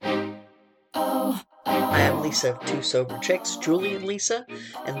I am Lisa of Two Sober Chicks, Julie and Lisa,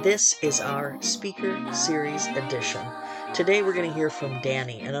 and this is our Speaker Series edition. Today we're going to hear from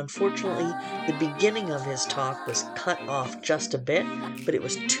Danny, and unfortunately the beginning of his talk was cut off just a bit, but it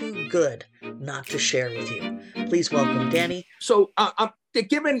was too good not to share with you. Please welcome Danny. So they're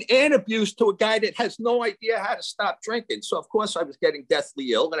giving an abuse to a guy that has no idea how to stop drinking. So of course I was getting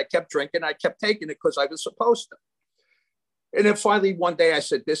deathly ill, and I kept drinking. I kept taking it because I was supposed to. And then finally, one day I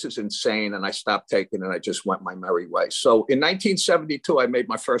said, this is insane. And I stopped taking it, and I just went my merry way. So in 1972, I made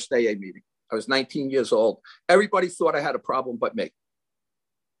my first AA meeting. I was 19 years old. Everybody thought I had a problem but me.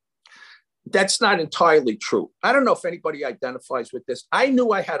 That's not entirely true. I don't know if anybody identifies with this. I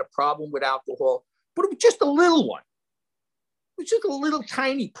knew I had a problem with alcohol, but it was just a little one. It was just a little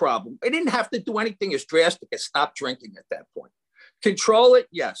tiny problem. I didn't have to do anything as drastic as stop drinking at that point. Control it,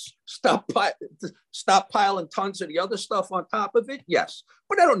 yes. Stop piling tons of the other stuff on top of it, yes.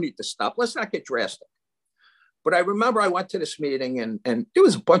 But I don't need to stop. Let's not get drastic. But I remember I went to this meeting, and there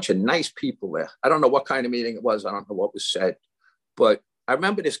was a bunch of nice people there. I don't know what kind of meeting it was. I don't know what was said. But I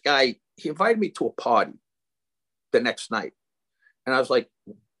remember this guy, he invited me to a party the next night. And I was like,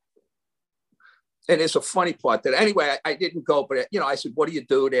 and it's a funny part that anyway, I didn't go, but I said, what do you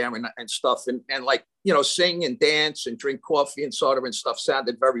do there and stuff? And like, sing and dance and drink coffee and soda and stuff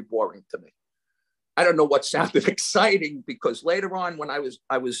sounded very boring to me. I don't know what sounded exciting, because later on when I was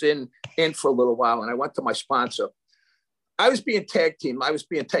in for a little while, and I went to my sponsor, I was being tag teamed. I was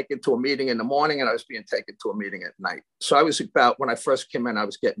being taken to a meeting in the morning, and I was being taken to a meeting at night. So I was about, when I first came in, I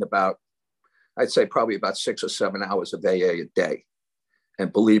was getting about, I'd say probably about 6 or 7 hours of AA a day.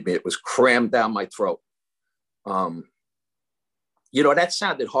 And believe me, it was crammed down my throat. That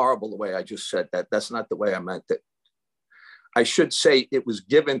sounded horrible the way I just said that. That's not the way I meant it. I should say it was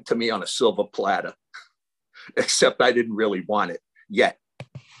given to me on a silver platter, except I didn't really want it yet.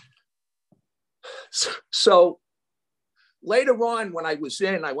 So later on, when I was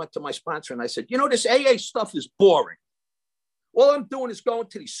in, I went to my sponsor and I said, this AA stuff is boring. All I'm doing is going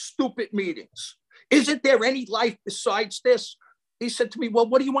to these stupid meetings. Isn't there any life besides this? He said to me, well,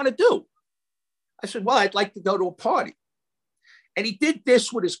 what do you want to do? I said, well, I'd like to go to a party. And he did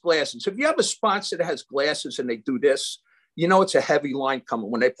this with his glasses. If you have a sponsor that has glasses and they do this, it's a heavy line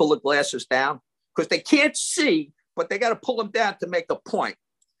coming when they pull the glasses down, because they can't see, but they got to pull them down to make a point.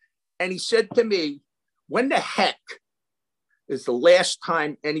 And he said to me, when the heck is the last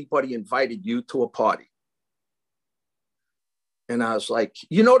time anybody invited you to a party? And I was like,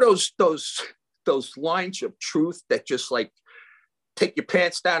 those lines of truth that just like take your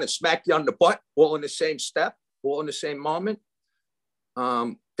pants down and smack you on the butt, all in the same step, all in the same moment.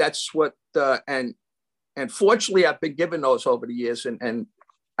 That's what, and fortunately I've been given those over the years, and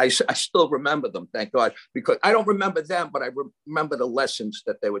I still remember them, thank God, because I don't remember them, but I remember the lessons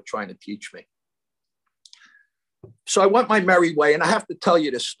that they were trying to teach me. So I went my merry way, and I have to tell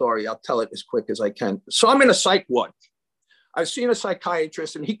you this story. I'll tell it as quick as I can. So I'm in a psych ward. I've seen a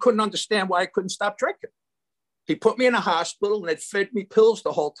psychiatrist, and he couldn't understand why I couldn't stop drinking. He put me in a hospital, and it fed me pills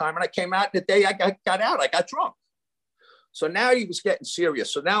the whole time. And I came out, the day I got out, I got drunk. So now he was getting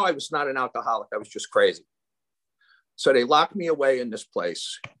serious. So now I was not an alcoholic. I was just crazy. So they locked me away in this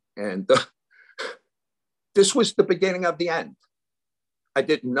place. And this was the beginning of the end. I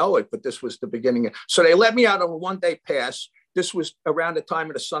didn't know it, but this was the beginning. So they let me out on a one-day pass. This was around the time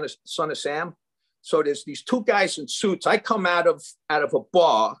of the Son of Sam. So there's these two guys in suits. I come out of a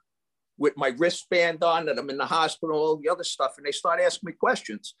bar with my wristband on, and I'm in the hospital, all the other stuff. And they start asking me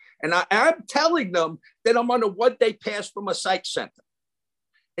questions. And I'm telling them that I'm on a one-day pass from a psych center.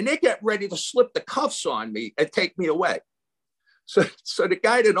 And they get ready to slip the cuffs on me and take me away. So the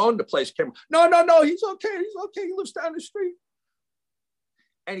guy that owned the place came, no, he's okay. He lives down the street.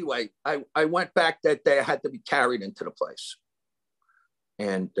 Anyway, I went back that day. I had to be carried into the place.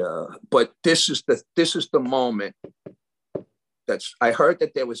 And, but this is the moment. I heard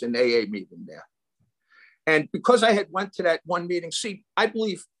that there was an AA meeting there. And because I had went to that one meeting, see, I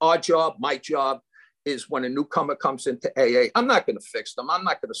believe our job, my job, is when a newcomer comes into AA, I'm not going to fix them. I'm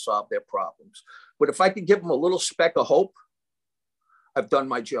not going to solve their problems. But if I can give them a little speck of hope, I've done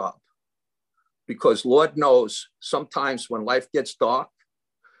my job. Because Lord knows, sometimes when life gets dark,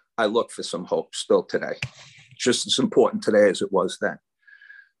 I look for some hope still today. Just as important today as it was then.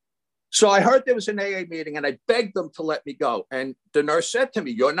 So I heard there was an AA meeting, and I begged them to let me go. And the nurse said to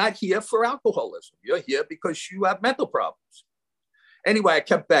me, you're not here for alcoholism. You're here because you have mental problems. Anyway, I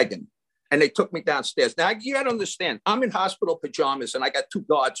kept begging, and they took me downstairs. Now, you got to understand, I'm in hospital pajamas, and I got two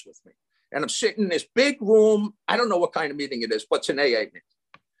guards with me. And I'm sitting in this big room. I don't know what kind of meeting it is, but it's an AA meeting.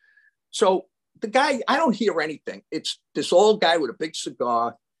 So the guy, I don't hear anything. It's this old guy with a big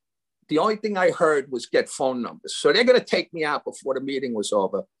cigar. The only thing I heard was get phone numbers. So they're going to take me out before the meeting was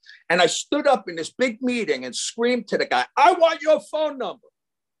over. And I stood up in this big meeting and screamed to the guy, I want your phone number.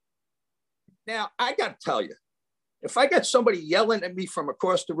 Now, I got to tell you, if I got somebody yelling at me from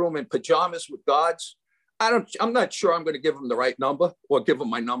across the room in pajamas with guards, I'm not sure I'm going to give him the right number or give him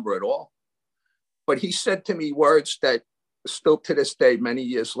my number at all. But he said to me words that still to this day, many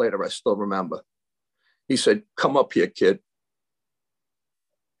years later, I still remember. He said, come up here, kid.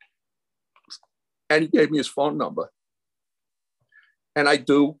 And he gave me his phone number. And I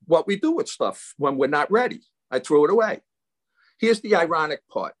do what we do with stuff when we're not ready. I threw it away. Here's the ironic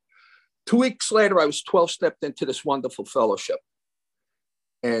part. 2 weeks later, I was 12 stepped into this wonderful fellowship.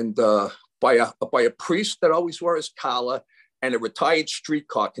 And by a priest that always wore his collar and a retired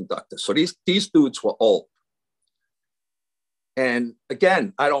streetcar conductor. So these dudes were old. And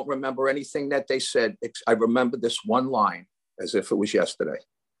again, I don't remember anything that they said. I remember this one line as if it was yesterday.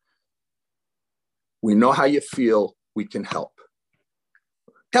 We know how you feel. We can help.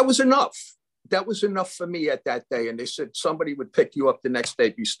 That was enough. That was enough for me at that day. And they said somebody would pick you up the next day,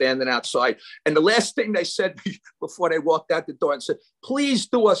 be standing outside. And the last thing they said before they walked out the door and said, please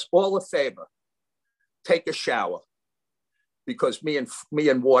do us all a favor. Take a shower. Because me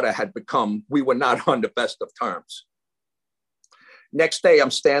and water had become, we were not on the best of terms. Next day,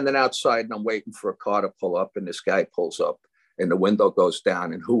 I'm standing outside and I'm waiting for a car to pull up. And this guy pulls up and the window goes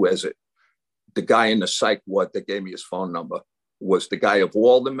down. And who is it? The guy in the psych ward that gave me his phone number was the guy of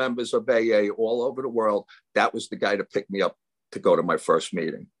all the members of AA all over the world. That was the guy to pick me up to go to my first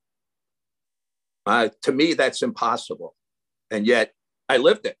meeting. To me, that's impossible. And yet I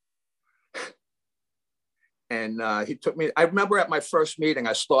lived it. And he took me, I remember at my first meeting,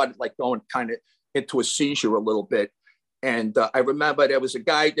 I started like going kind of into a seizure a little bit. And I remember there was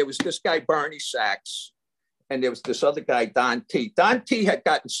this guy, Bernie Sachs, and there was this other guy, Don T. Don T had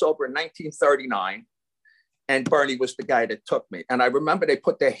gotten sober in 1939, and Bernie was the guy that took me. And I remember they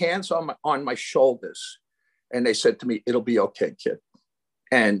put their hands on my shoulders, and they said to me, it'll be okay, kid.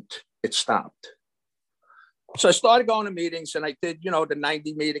 And it stopped. So I started going to meetings, and I did, the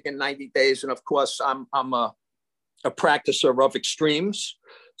 90 meeting in 90 days. And of course, I'm a practicer of extremes.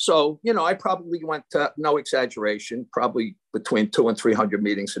 So, I probably went to, no exaggeration, probably between 200 and 300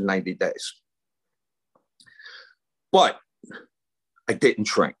 meetings in 90 days. But I didn't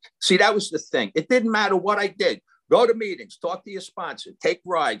drink. See, that was the thing. It didn't matter what I did. Go to meetings, talk to your sponsor, take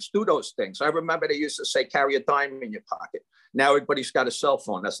rides, do those things. I remember they used to say, carry a dime in your pocket. Now everybody's got a cell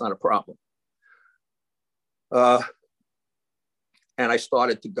phone. That's not a problem. And I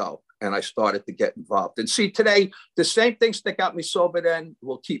started to go. And I started to get involved. And see, today, the same things that got me sober then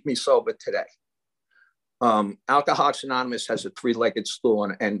will keep me sober today. Alcoholics Anonymous has a three-legged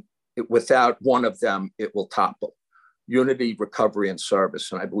stool, and without one of them, it will topple. Unity, recovery, and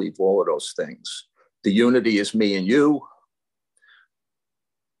service. And I believe all of those things. The unity is me and you.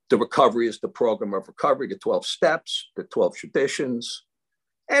 The recovery is the program of recovery, the 12 steps, the 12 traditions,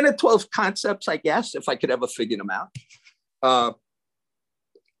 and the 12 concepts, I guess, if I could ever figure them out.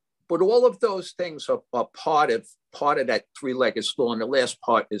 But all of those things are part of that three-legged stool. And the last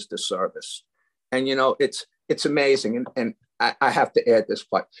part is the service. And, it's amazing. And I have to add this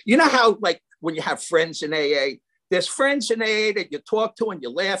part. You know how, like, when you have friends in AA, there's friends in AA that you talk to and you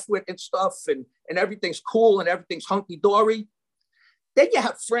laugh with and stuff, and everything's cool and everything's hunky-dory. Then you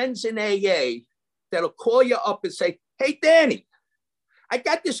have friends in AA that'll call you up and say, hey, Danny, I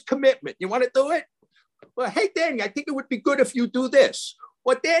got this commitment. You want to do it? Well, hey, Danny, I think it would be good if you do this.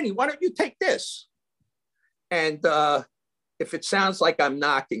 Well, Danny, why don't you take this? And if it sounds like I'm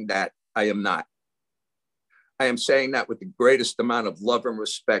knocking that, I am not. I am saying that with the greatest amount of love and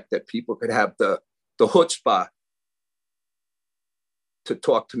respect that people could have the chutzpah to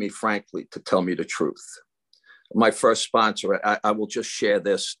talk to me frankly, to tell me the truth. My first sponsor, I will just share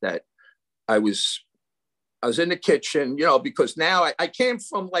this, that I was in the kitchen, because now I came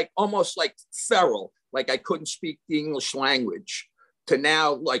from like almost like feral, like I couldn't speak the English language, to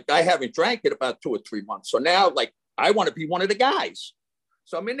now, like, I haven't drank in about 2 or 3 months. So now, like, I want to be one of the guys.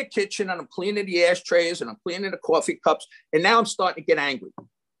 So I'm in the kitchen and I'm cleaning the ashtrays and I'm cleaning the coffee cups. And now I'm starting to get angry.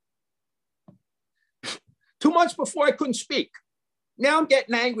 2 months before, I couldn't speak. Now I'm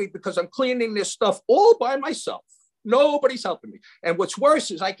getting angry because I'm cleaning this stuff all by myself. Nobody's helping me. And what's worse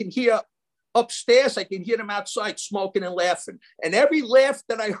is I can hear upstairs, I can hear them outside smoking and laughing. And every laugh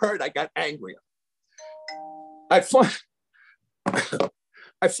that I heard, I got angrier. I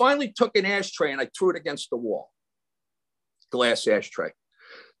finally took an ashtray and I threw it against the wall. Glass ashtray.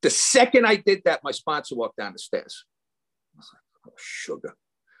 The second I did that, my sponsor walked down the stairs. I was like, oh, sugar.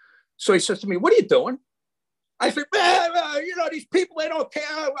 So he says to me, what are you doing? I said, man, these people, they don't care.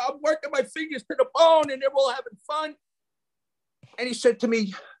 I'm working my fingers to the bone and they're all having fun. And he said to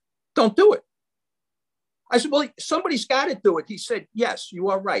me, don't do it. I said, well, somebody's got to do it. He said, yes, you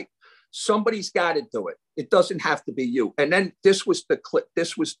are right. Somebody's got to do it. It doesn't have to be you. And then this was the clip.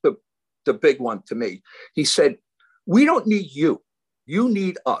 This was the big one to me. He said, we don't need you. You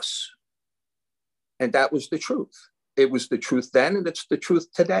need us. And that was the truth. It was the truth then, and it's the truth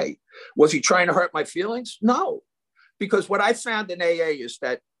today. Was he trying to hurt my feelings? No. Because what I found in AA is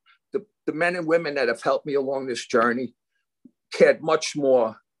that the men and women that have helped me along this journey cared much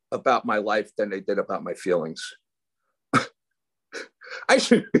more about my life than they did about my feelings. I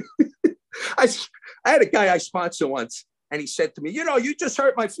had a guy I sponsored once, and he said to me, you just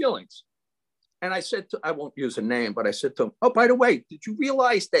hurt my feelings. And I said I won't use a name, but I said to him, oh, by the way, did you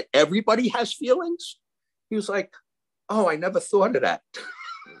realize that everybody has feelings? He was like, oh, I never thought of that.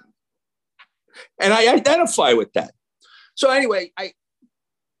 And I identify with that. So anyway, I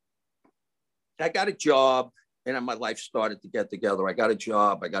got a job, and then my life started to get together. I got a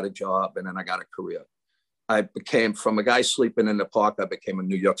job, and then I got a career. I became, from a guy sleeping in the park, I became a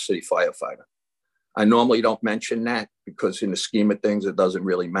New York City firefighter. I normally don't mention that because in the scheme of things, it doesn't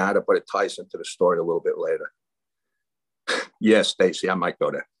really matter, but it ties into the story a little bit later. Yes, Stacy, I might go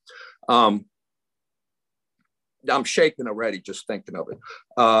there. I'm shaking already just thinking of it.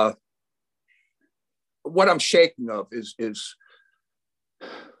 What I'm shaking of is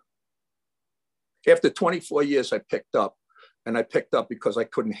after 24 years, I picked up, and I picked up because I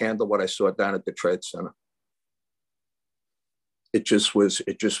couldn't handle what I saw down at the Trade Center. It just was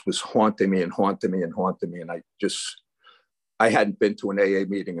haunting me. And I hadn't been to an AA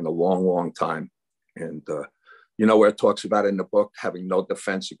meeting in a long, long time. And where it talks about in the book, having no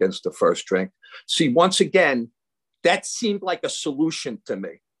defense against the first drink. See, once again, that seemed like a solution to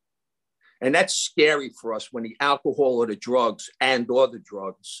me. And that's scary for us when the alcohol or the drugs or the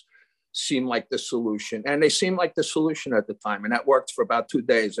drugs seem like the solution. And they seemed like the solution at the time. And that worked for about 2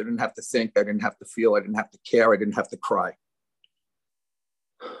 days. I didn't have to think. I didn't have to feel. I didn't have to care. I didn't have to cry.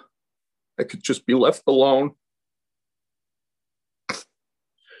 I could just be left alone.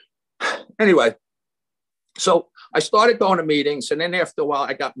 Anyway, so I started going to meetings. And then after a while,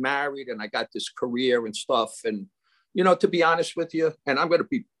 I got married and I got this career and stuff. And, to be honest with you, and I'm going to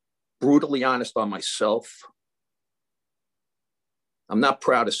be brutally honest on myself, I'm not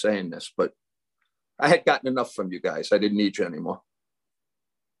proud of saying this, but I had gotten enough from you guys. I didn't need you anymore.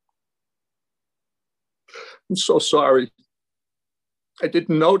 I'm so sorry. I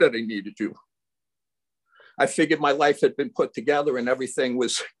didn't know that I needed you. I figured my life had been put together and everything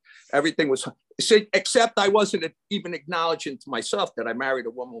was, except I wasn't even acknowledging to myself that I married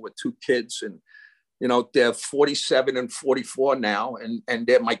a woman with 2 kids, and, they're 47 and 44 now, and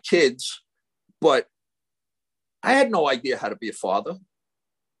they're my kids, but I had no idea how to be a father.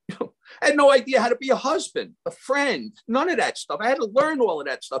 I had no idea how to be a husband, a friend, none of that stuff. I had to learn all of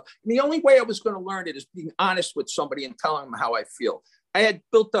that stuff. And the only way I was going to learn it is being honest with somebody and telling them how I feel. I had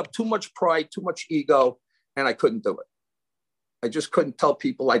built up too much pride, too much ego, and I couldn't do it. I just couldn't tell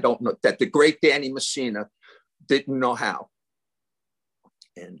people I don't know, that the great Danny Messina didn't know how.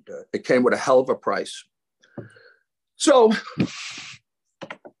 And it came with a hell of a price. So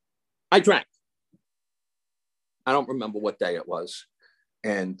I drank. I don't remember what day it was.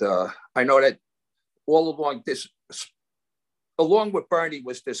 And I know that all along this, along with Bernie,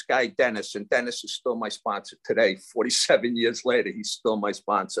 was this guy, Dennis. And Dennis is still my sponsor today. 47 years later, he's still my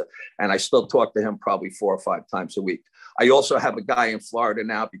sponsor. And I still talk to him probably 4 or 5 times a week. I also have a guy in Florida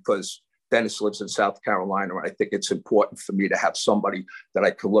now because Dennis lives in South Carolina. And I think it's important for me to have somebody that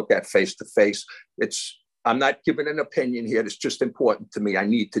I can look at face to face. I'm not giving an opinion here. It's just important to me. I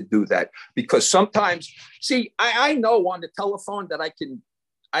need to do that because sometimes, see, I know on the telephone that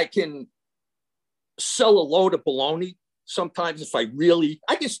I can sell a load of baloney. Sometimes if I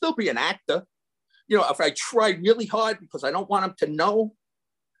can still be an actor, if I try really hard because I don't want them to know.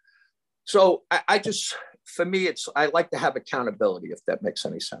 So for me, I like to have accountability, if that makes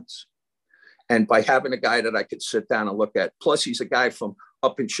any sense. And by having a guy that I could sit down and look at, plus he's a guy from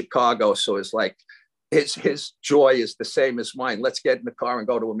up in Chicago. So it's like, his joy is the same as mine. Let's get in the car and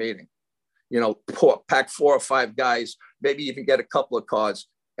go to a meeting. Pack 4 or 5 guys, maybe even get a couple of cars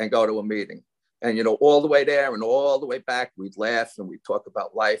and go to a meeting. And, all the way there and all the way back, we'd laugh and we'd talk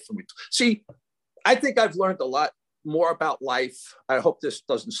about life. And see, I think I've learned a lot more about life. I hope this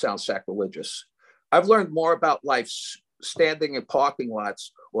doesn't sound sacrilegious. I've learned more about life standing in parking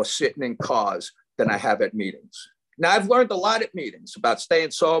lots or sitting in cars than I have at meetings. Now, I've learned a lot at meetings about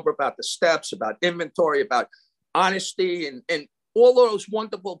staying sober, about the steps, about inventory, about honesty, and all those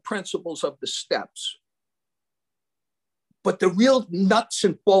wonderful principles of the steps. But the real nuts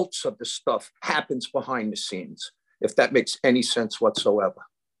and bolts of the stuff happens behind the scenes, if that makes any sense whatsoever.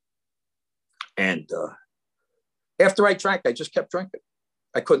 And after I drank, I just kept drinking.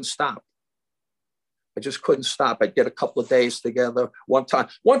 I couldn't stop. I just couldn't stop. I'd get a couple of days together. One time,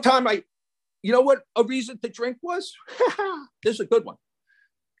 you know what a reason to drink was? This is a good one.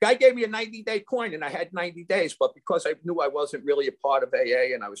 Guy gave me a 90-day coin and I had 90 days, but because I knew I wasn't really a part of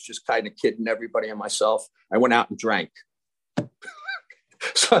AA and I was just kind of kidding everybody and myself, I went out and drank.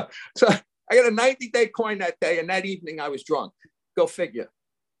 so I got a 90-day coin that day, and that evening I was drunk. Go figure.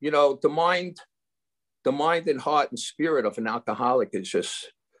 You know, the mind and heart and spirit of an alcoholic is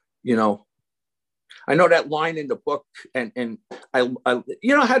just, you know, I know that line in the book, and I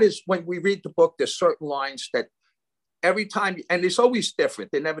you know how it is when we read the book, there's certain lines that every time, and it's always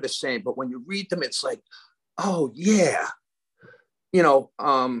different, they're never the same, but when you read them, it's like, oh yeah, you know,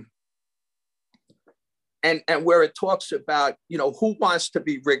 and where it talks about, you know, who wants to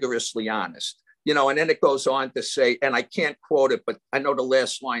be rigorously honest, you know, and then it goes on to say, and I can't quote it, but I know the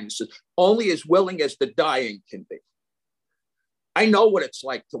last line, it says, only as willing as the dying can be. I know what it's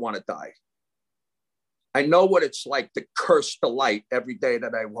like to want to die. I know what it's like to curse the light every day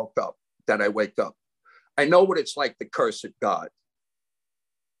that I wake up. I know what it's like to curse at God.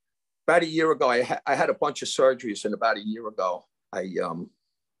 About a year ago, I had a bunch of surgeries, and about a year ago, I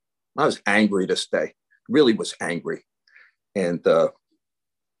was angry this day. Really was angry, and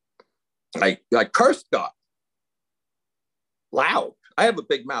I cursed God loud. I have a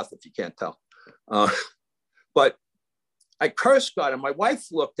big mouth, if you can't tell, but I cursed God, and my wife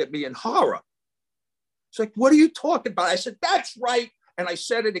looked at me in horror. She's like, "What are you talking about?" I said, "That's right," and I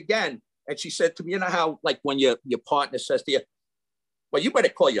said it again. And she said to me, "You know how, like, when your partner says to you, well, you better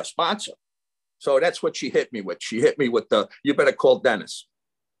call your sponsor." So that's what she hit me with. She hit me with you better call Dennis.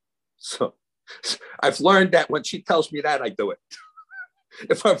 So I've learned that when she tells me that, I do it.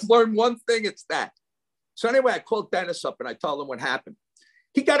 If I've learned one thing, it's that. So anyway, I called Dennis up and I told him what happened.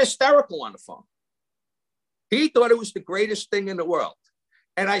 He got hysterical on the phone. He thought it was the greatest thing in the world.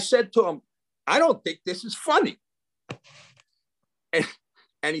 And I said to him, "I don't think this is funny."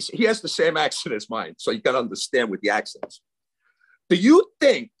 And he has the same accent as mine, so you got to understand with the accents. "Do you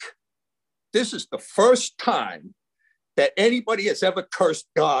think this is the first time that anybody has ever cursed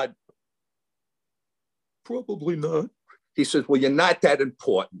God?" "Probably not." He says, "Well, you're not that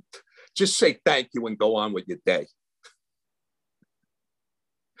important. Just say thank you and go on with your day."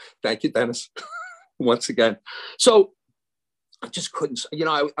 Thank you, Dennis, once again. So I just couldn't, you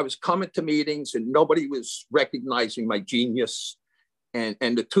know, I was coming to meetings and nobody was recognizing my genius.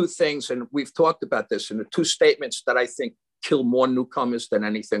 And the two things, and we've talked about this, and the two statements that I think kill more newcomers than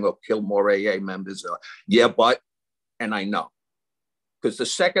anything or kill more AA members are, "Yeah, but," and "I know." Because the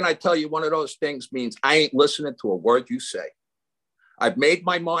second I tell you one of those things means I ain't listening to a word you say. I've made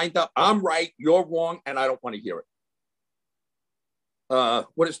my mind up. I'm right, you're wrong, and I don't want to hear it.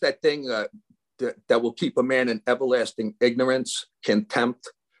 What is that thing that will keep a man in everlasting ignorance, contempt,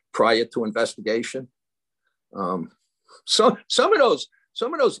 prior to investigation? So some of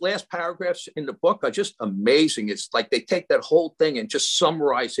those last paragraphs in the book are just amazing. It's like they take that whole thing and just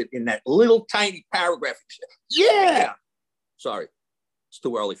summarize it in that little tiny paragraph. Yeah. Sorry, it's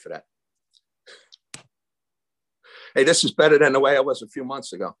too early for that. Hey, this is better than the way I was a few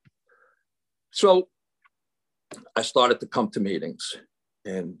months ago. So I started to come to meetings,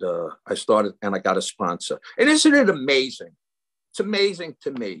 and I got a sponsor. And isn't it amazing? It's amazing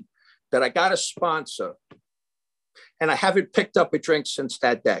to me that I got a sponsor and I haven't picked up a drink since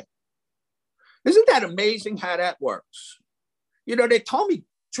that day. Isn't that amazing how that works? You know, they told me,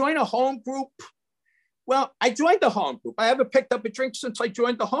 join a home group. Well, I joined the home group. I haven't picked up a drink since I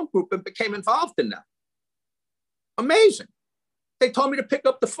joined the home group and became involved in that. Amazing. They told me to pick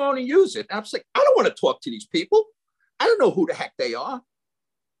up the phone and use it. And I was like, I don't want to talk to these people. I don't know who the heck they are.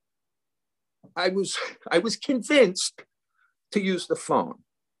 I was convinced to use the phone.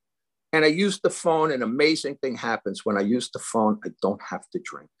 And I used the phone. An amazing thing happens when I use the phone. I don't have to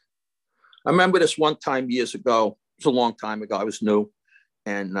drink. I remember this one time years ago. It was a long time ago. I was new.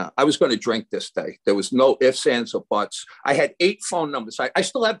 And I was going to drink this day. There was no ifs, ands, or buts. I had 8 phone numbers. I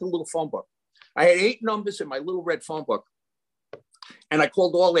still have the little phone book. I had 8 numbers in my little red phone book. And I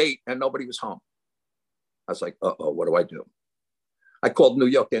called all 8 and nobody was home. I was like, uh-oh, what do I do? I called New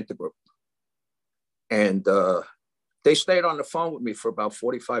York Intergroup. And they stayed on the phone with me for about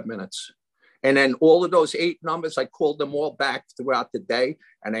 45 minutes. And then all of those 8 numbers, I called them all back throughout the day.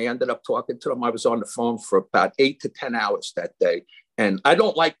 And I ended up talking to them. I was on the phone for about 8 to 10 hours that day. And I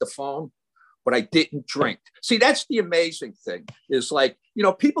don't like the phone, but I didn't drink. See, that's the amazing thing is like, you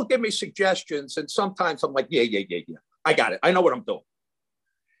know, people give me suggestions and sometimes I'm like, yeah. I got it. I know what I'm doing.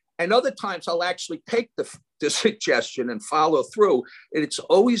 And other times I'll actually take the suggestion and follow through. And it's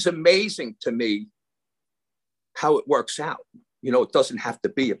always amazing to me how it works out. You know, it doesn't have to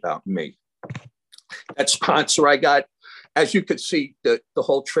be about me. That sponsor I got, as you could see, the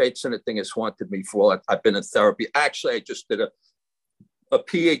whole trade center thing has haunted me for all I've been in therapy. Actually, I just did a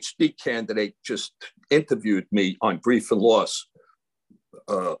PhD candidate just interviewed me on grief and loss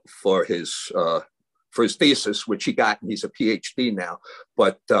for his thesis, which he got, and he's a PhD now.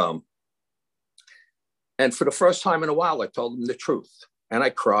 But and for the first time in a while, I told him the truth, and I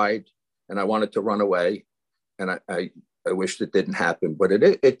cried, and I wanted to run away, and I wished it didn't happen, but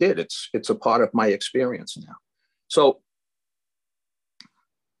it did. It's a part of my experience now. So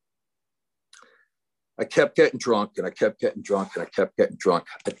I kept getting drunk, and I kept getting drunk, and I kept getting drunk.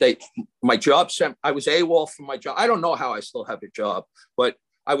 My job sent, I was AWOL from my job. I don't know how I still have a job, but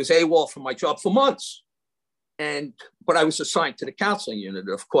I was AWOL from my job for months. But I was assigned to the counseling unit.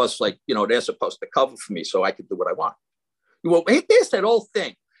 Of course, like, you know, they're supposed to cover for me so I could do what I want. Well, there's that old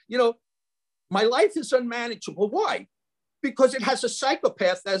thing. You know, my life is unmanageable. Why? Because it has a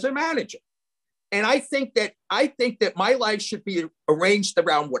psychopath as a manager. And I think that my life should be arranged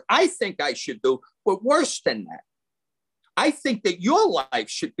around what I think I should do, but worse than that, I think that your life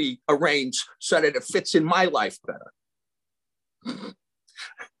should be arranged so that it fits in my life better.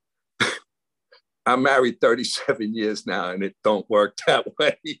 I'm married 37 years now, and it don't work that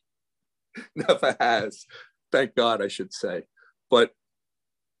way. Never has. Thank God, I should say. But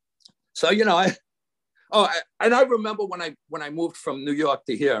so, you know, and I remember when I moved from New York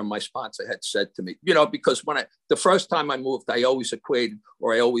to here, and my sponsor had said to me, you know, because the first time I moved, I always equated,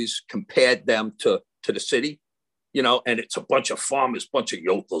 or I always compared them to the city, you know, and it's a bunch of farmers, bunch of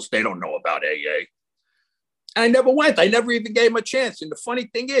yokels. They don't know about AA. And I never went. I never even gave them a chance. And the funny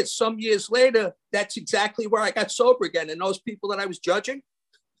thing is, some years later, that's exactly where I got sober again. And those people that I was judging,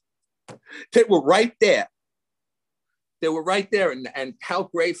 they were right there. They were right there. And how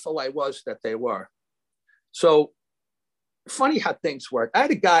grateful I was that they were. So funny how things work. I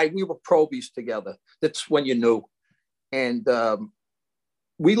had a guy, we were probies together. That's when you knew. And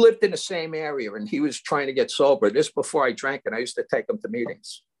we lived in the same area, and he was trying to get sober. This before I drank, and I used to take him to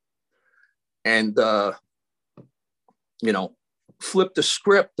meetings. And, you know, flipped the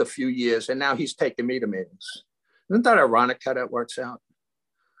script a few years, and now he's taking me to meetings. Isn't that ironic how that works out?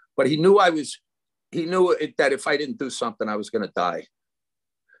 But he knew that if I didn't do something, I was going to die.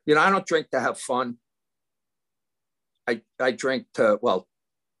 You know, I don't drink to have fun. I drink well,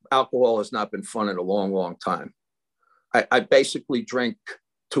 alcohol has not been fun in a long, long time. I basically drink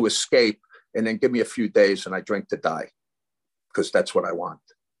to escape, and then give me a few days and I drink to die, because that's what I want.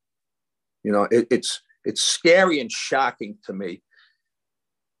 You know, it's scary and shocking to me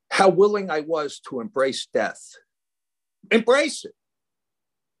how willing I was to embrace death. Embrace it,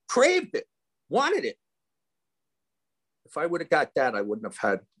 craved it, wanted it. If I would have got that, I wouldn't have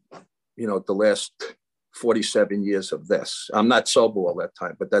had, you know, the last 47 years of this. I'm not sober all that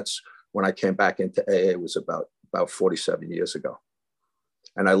time, but that's when I came back into AA. It was about 47 years ago.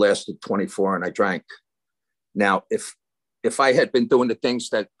 And I lasted 24, and I drank. Now, if I had been doing the things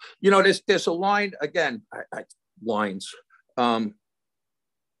that, you know, there's a line, again, lines.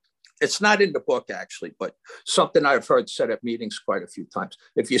 It's not in the book, actually, but something I've heard said at meetings quite a few times.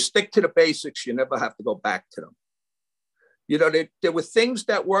 If you stick to the basics, you never have to go back to them. You know, there were things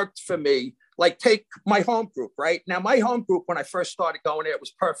that worked for me, like take my home group, right? Now, my home group, when I first started going there, it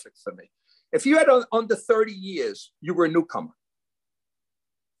was perfect for me. If you had under 30 years, you were a newcomer.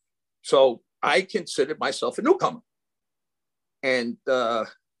 So I considered myself a newcomer. And,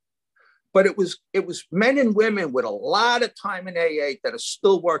 but it was men and women with a lot of time in AA that are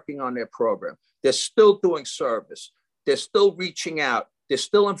still working on their program. They're still doing service. They're still reaching out. They're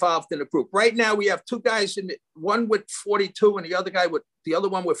still involved in the group. Right now, we have two guys one with 42 and the other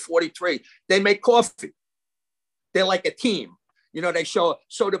one with 43. They make coffee. They're like a team. You know, they show.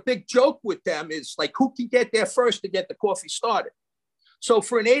 So the big joke with them is like, who can get there first to get the coffee started? So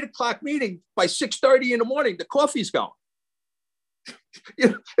for an 8 o'clock meeting, by 6:30 in the morning, the coffee's going. You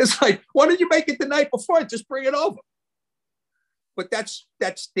know, it's like, why don't you make it the night before? Just bring it over. But that's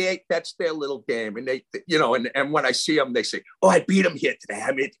their little game. And they, you know, and when I see them, they say, "Oh, I beat them here today.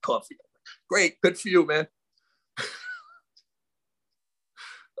 I made the coffee." Great, good for you, man.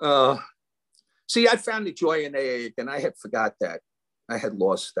 See, I found the joy in AA again. I had forgot that. I had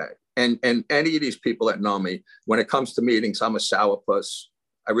lost that. And any of these people that know me, when it comes to meetings, I'm a sourpuss.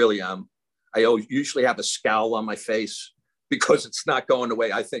 I really am. I usually have a scowl on my face because it's not going the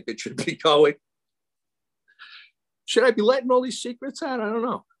way I think it should be going. Should I be letting all these secrets out? I don't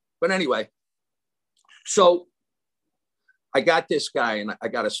know. But anyway, so I got this guy and I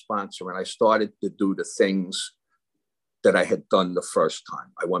got a sponsor, and I started to do the things that I had done the first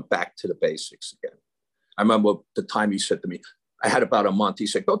time. I went back to the basics again. I remember the time he said to me, I had about a month. He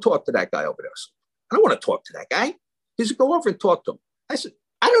said, go talk to that guy over there. Said, I don't want to talk to that guy. He said, go over and talk to him. I said,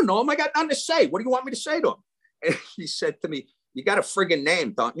 I don't know him. I got nothing to say. What do you want me to say to him? And he said to me, you got a friggin'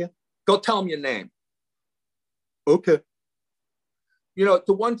 name, don't you? Go tell him your name. Okay. You know,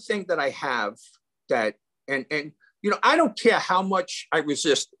 the one thing that I have that, and you know, I don't care how much I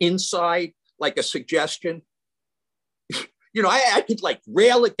resist inside, like a suggestion. You know, I could like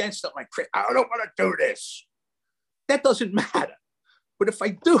rail against it, like, I don't want to do this. That doesn't matter. But if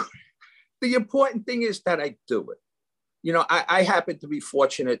I do, the important thing is that I do it. You know, I happen to be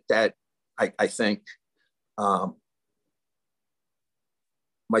fortunate that I think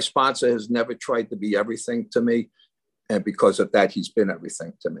my sponsor has never tried to be everything to me. And because of that, he's been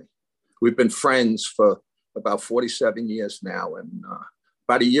everything to me. We've been friends for about 47 years now. And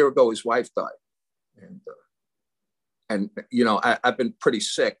about a year ago, his wife died. And you know, I've been pretty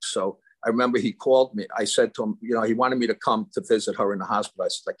sick. So I remember he called me. I said to him, you know, he wanted me to come to visit her in the hospital. I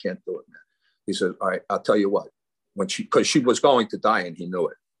said, I can't do it, man. He said, all right, I'll tell you what. Because she was going to die and he knew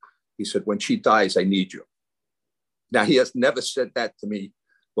it. He said, when she dies, I need you. Now, he has never said that to me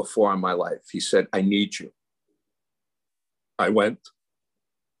before in my life. He said, I need you. I went.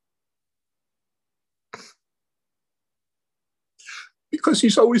 Because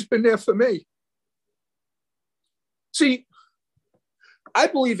he's always been there for me. See, I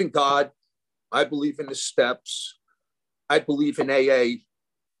believe in God. I believe in the steps. I believe in AA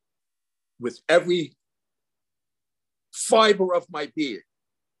with every fiber of my being.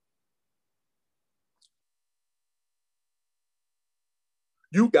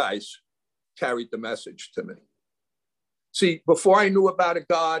 You guys carried the message to me. See, before I knew about a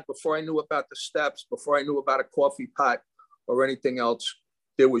God, before I knew about the steps, before I knew about a coffee pot or anything else,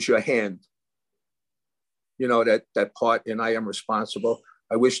 there was your hand. You know, that part in I am responsible.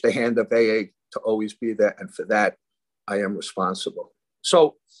 I wish the hand of AA to always be there. And for that, I am responsible.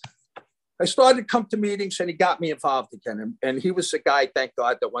 So I started to come to meetings and he got me involved again. And he was a guy, thank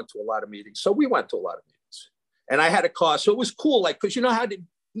God, that went to a lot of meetings. So we went to a lot of meetings. And I had a car. So it was cool, like, because you know how the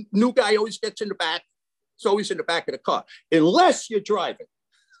new guy always gets in the back? It's always in the back of the car, unless you're driving.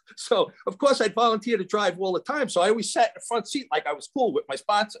 So, of course, I'd volunteer to drive all the time. So I always sat in the front seat like I was cool with my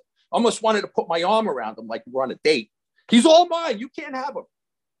sponsor. Almost wanted to put my arm around him like we're on a date. He's all mine. You can't have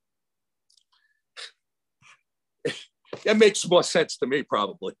him. That makes more sense to me,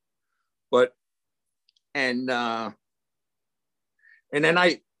 probably. But, and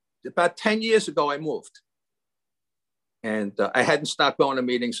then about 10 years ago, I moved. And I hadn't stopped going to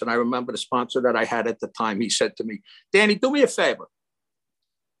meetings. And I remember the sponsor that I had at the time, he said to me, Danny, do me a favor.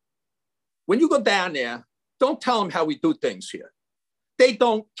 When you go down there, don't tell them how we do things here. They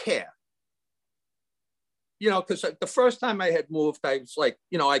don't care. You know, because the first time I had moved, I was like,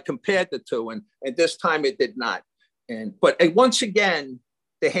 you know, I compared the two, and this time it did not. But once again,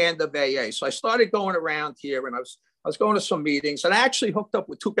 the hand of AA. So I started going around here, and I was going to some meetings, and I actually hooked up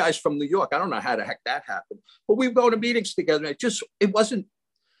with two guys from New York. I don't know how the heck that happened, but we would go to meetings together. And it just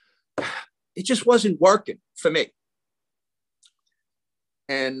wasn't working for me.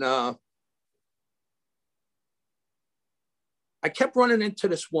 And I kept running into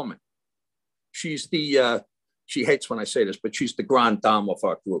this woman. She's she hates when I say this, but she's the grande dame of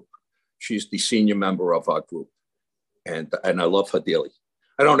our group. She's the senior member of our group. And I love her dearly.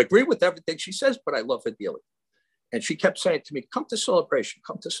 I don't agree with everything she says, but I love her dearly. And she kept saying to me, come to celebration,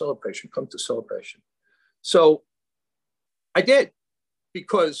 come to celebration, come to celebration. So I did,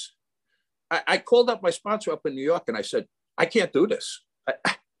 because I called up my sponsor up in New York and I said, I can't do this.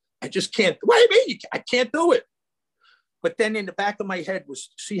 I just can't. What do you mean? I can't do it. But then in the back of my head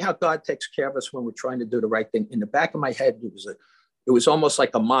was, see how God takes care of us when we're trying to do the right thing. In the back of my head, it was almost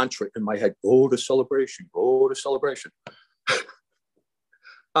like a mantra in my head, go to celebration, go to celebration.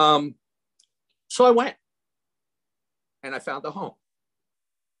 So I went and I found a home.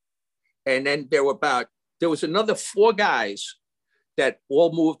 And then there was another 4 guys that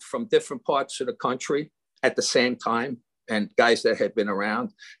all moved from different parts of the country at the same time, and guys that had been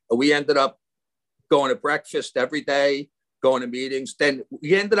around. We ended up going to breakfast every day, going to meetings. Then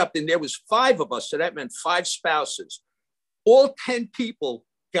we ended up, and there was 5 of us, so that meant 5 spouses. All 10 people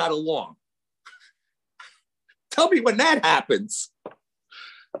got along. Tell me when that happens.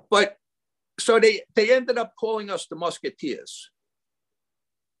 But so they ended up calling us the Musketeers.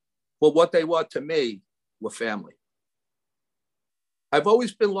 Well, what they were to me were family. I've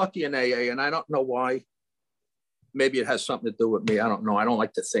always been lucky in AA, and I don't know why. Maybe it has something to do with me. I don't know. I don't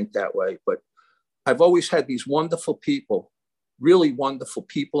like to think that way, but I've always had these wonderful people really wonderful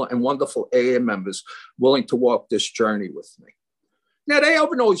people and wonderful AA members willing to walk this journey with me. Now, they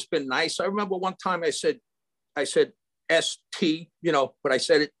haven't always been nice. I remember one time I said ST, but I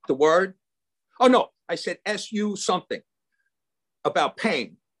said it, the word. Oh, no, I said SU something about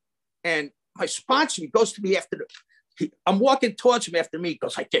pain. And my sponsor, he goes to me I'm walking towards him after me. He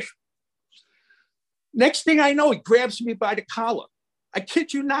goes like this. Next thing I know, he grabs me by the collar. I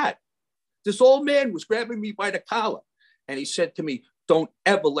kid you not. This old man was grabbing me by the collar. And he said to me, don't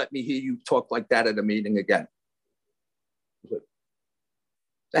ever let me hear you talk like that at a meeting again. Like,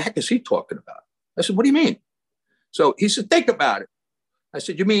 the heck is he talking about? I said, what do you mean? So he said, think about it. I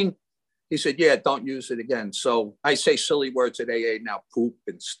said, you mean? He said, yeah, don't use it again. So I say silly words at AA now, poop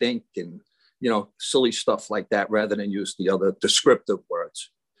and stink and, silly stuff like that, rather than use the other descriptive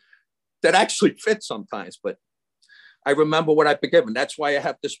words that actually fit sometimes. But I remember what I've been given. That's why I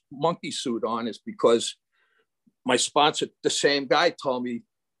have this monkey suit on, is because my sponsor, the same guy, told me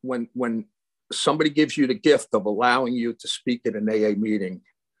when somebody gives you the gift of allowing you to speak at an AA meeting,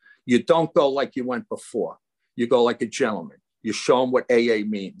 you don't go like you went before. You go like a gentleman. You show them what AA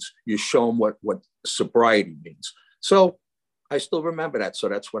means. You show them what sobriety means. So I still remember that. So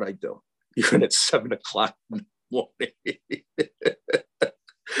that's what I do, even at 7 o'clock in the morning.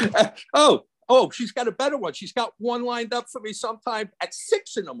 Oh, she's got a better one. She's got one lined up for me sometime at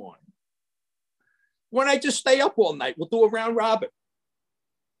 6 in the morning. When I just stay up all night, we'll do a round robin.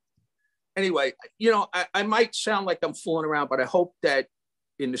 Anyway, I might sound like I'm fooling around, but I hope that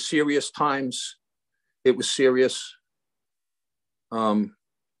in the serious times, it was serious. I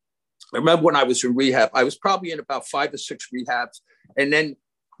remember when I was in rehab, I was probably in about 5 or 6 rehabs. And then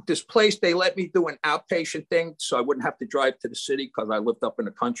this place, they let me do an outpatient thing so I wouldn't have to drive to the city because I lived up in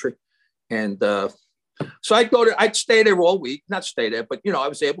the country. And so I'd stay there all week, not stay there, but, I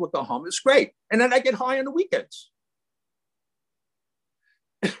was able to go home. It's great. And then I get high on the weekends.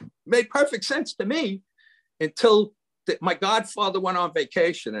 Made perfect sense to me until my godfather went on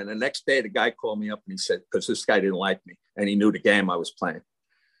vacation. And the next day, the guy called me up and he said, because this guy didn't like me and he knew the game I was playing.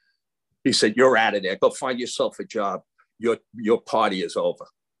 He said, you're out of there. Go find yourself a job. Your party is over.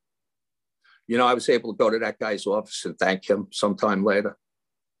 I was able to go to that guy's office and thank him sometime later.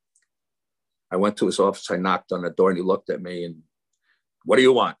 I went to his office. I knocked on the door and he looked at me and, what do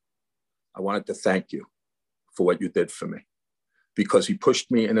you want? I wanted to thank you for what you did for me, because he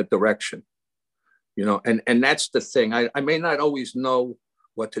pushed me in a direction, and that's the thing. I may not always know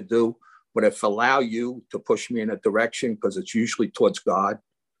what to do, but if I allow you to push me in a direction, because it's usually towards God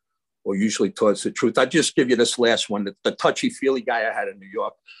or usually towards the truth. I'll just give you this last one, the touchy-feely guy I had in New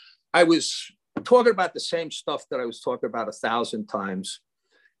York. I was talking about the same stuff that I was talking about 1,000 times.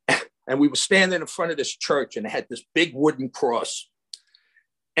 And we were standing in front of this church and it had this big wooden cross.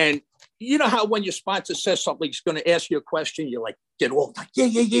 And you know how when your sponsor says something, he's going to ask you a question, you're like, get all like,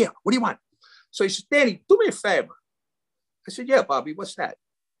 yeah. What do you want? So he said, Danny, do me a favor. I said, yeah, Bobby, what's that?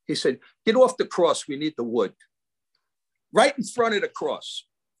 He said, get off the cross. We need the wood. Right in front of the cross.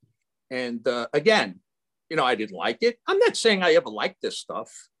 And again, I didn't like it. I'm not saying I ever liked this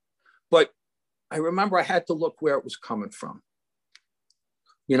stuff, but I remember I had to look where it was coming from.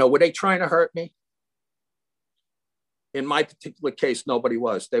 Were they trying to hurt me? In my particular case, nobody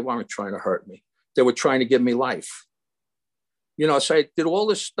was. They weren't trying to hurt me. They were trying to give me life. So I did all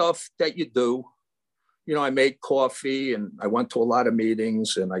this stuff that you do. I made coffee and I went to a lot of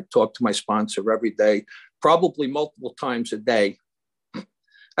meetings and I talked to my sponsor every day, probably multiple times a day.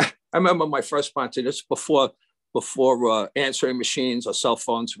 I remember my first sponsor, this before answering machines or cell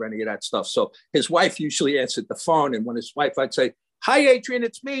phones or any of that stuff. So his wife usually answered the phone. And when his wife, I'd say, hi, Adrian,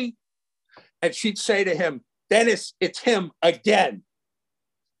 it's me. And she'd say to him, Dennis, it's him again.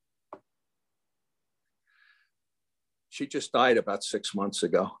 She just died about 6 months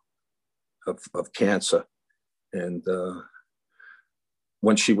ago of cancer. And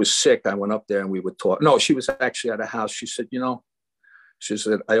when she was sick, I went up there and we would talk. No, she was actually at a house. She said, she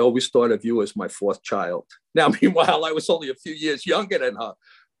said, I always thought of you as my 4th child. Now, meanwhile, I was only a few years younger than her.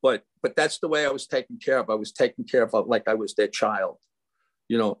 But that's the way I was taken care of. I was taken care of like I was their child.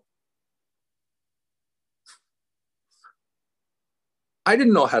 I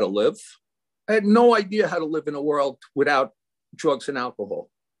didn't know how to live. I had no idea how to live in a world without drugs and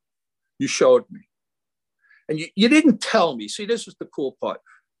alcohol. You showed me. And you didn't tell me. See, this is the cool part.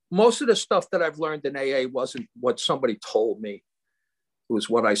 Most of the stuff that I've learned in AA wasn't what somebody told me. It was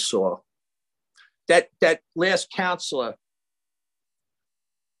what I saw. That last counselor,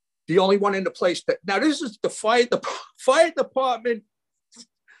 the only one in the place that, now this is the fire department,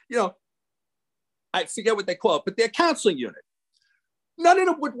 I forget what they call it, but their counseling unit. None of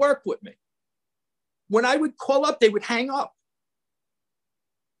them would work with me. When I would call up, they would hang up.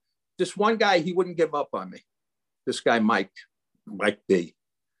 this one guy, he wouldn't give up on me. This guy, Mike B.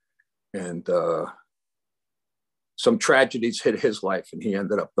 And some tragedies hit his life, and he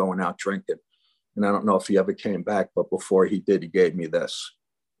ended up going out drinking. And I don't know if he ever came back, but before he did, he gave me this.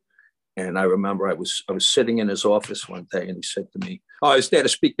 And I remember I was sitting in his office one day, and he said to me, I was there to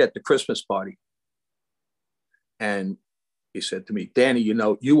speak at the Christmas party. And he said to me, Danny,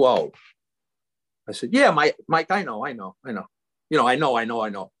 you owe. I said, yeah, Mike, I know.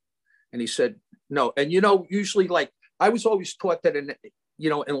 And he said, no. And, usually, like, I was always taught that in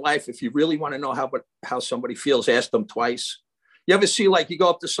life, if you really want to know how somebody feels, ask them twice. You ever see, like, you go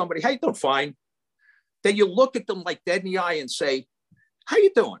up to somebody, how you doing? Fine. Then you look at them like dead in the eye and say, how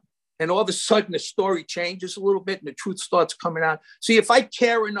you doing? And all of a sudden the story changes a little bit and the truth starts coming out. See, if I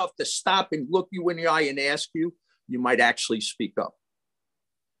care enough to stop and look you in the eye and ask you, you might actually speak up.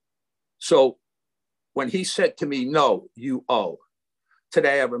 So when he said to me, no, you owe,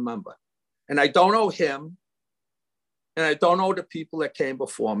 today I remember. And I don't owe him, and I don't owe the people that came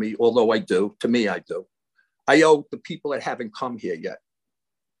before me, although I do. To me, I do. I owe the people that haven't come here yet.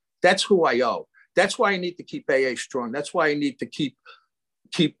 That's who I owe. That's why I need to keep AA strong. That's why I need to keep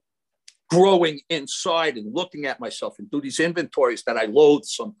growing inside and looking at myself and do these inventories that I loathe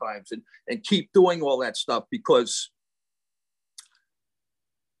sometimes, and keep doing all that stuff, because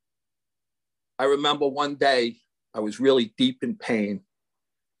I remember one day I was really deep in pain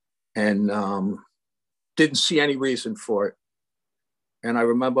and didn't see any reason for it. And I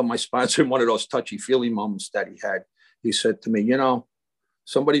remember my sponsor, in one of those touchy-feely moments that he had, he said to me,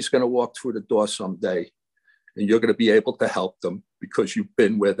 somebody's going to walk through the door someday, and you're going to be able to help them because you've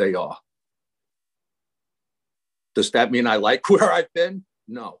been where they are. Does that mean I like where I've been?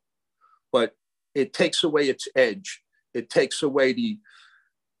 No. But it takes away its edge. It takes away the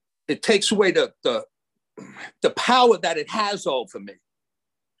power that it has over me.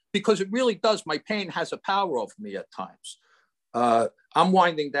 Because it really does. My pain has a power over me at times. I'm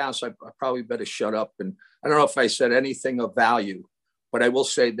winding down, so I probably better shut up. And I don't know if I said anything of value, but I will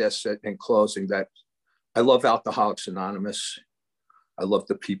say this in closing, that I love Alcoholics Anonymous. I love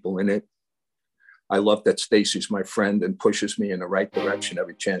the people in it. I love that Stacy's my friend and pushes me in the right direction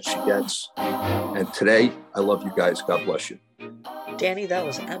every chance she gets. And today, I love you guys. God bless you. Danny, that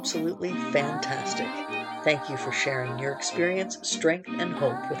was absolutely fantastic. Thank you for sharing your experience, strength, and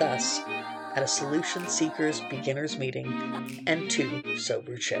hope with us at a Solution Seekers Beginners Meeting and 2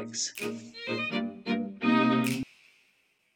 Sober Chicks.